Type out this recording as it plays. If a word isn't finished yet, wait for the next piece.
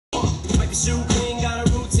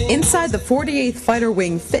Inside the 48th Fighter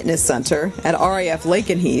Wing Fitness Center at RAF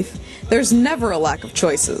Lakenheath, there's never a lack of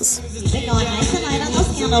choices. Keep it going nice and light on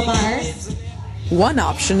those handlebars. One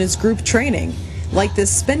option is group training, like this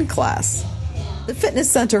spin class. The fitness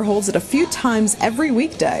center holds it a few times every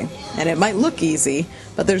weekday, and it might look easy,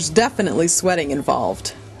 but there's definitely sweating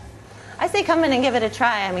involved. I say come in and give it a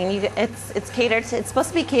try. I mean, it's supposed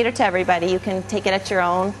to be catered to everybody. You can take it at your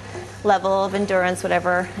own level of endurance,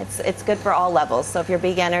 whatever. It's good for all levels. So if you're a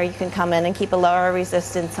beginner, you can come in and keep a lower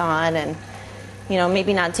resistance on, and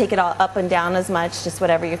maybe not take it all up and down as much, just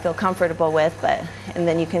whatever you feel comfortable with. And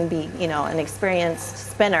then you can be an experienced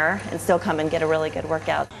spinner and still come and get a really good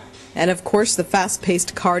workout. And of course, the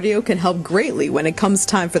fast-paced cardio can help greatly when it comes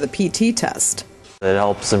time for the PT test. It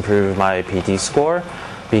helps improve my PT score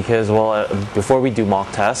because, before we do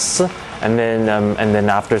mock tests and then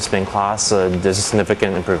after spin class, there's a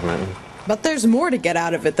significant improvement. But there's more to get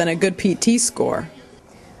out of it than a good PT score.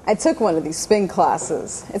 I took one of these spin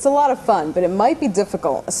classes. It's a lot of fun, but it might be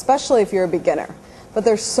difficult, especially if you're a beginner. But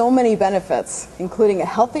there's so many benefits, including a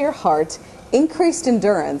healthier heart, increased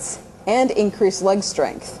endurance, and increased leg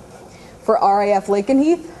strength. For RAF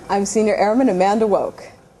Lakenheath, I'm Senior Airman Amanda Wowk.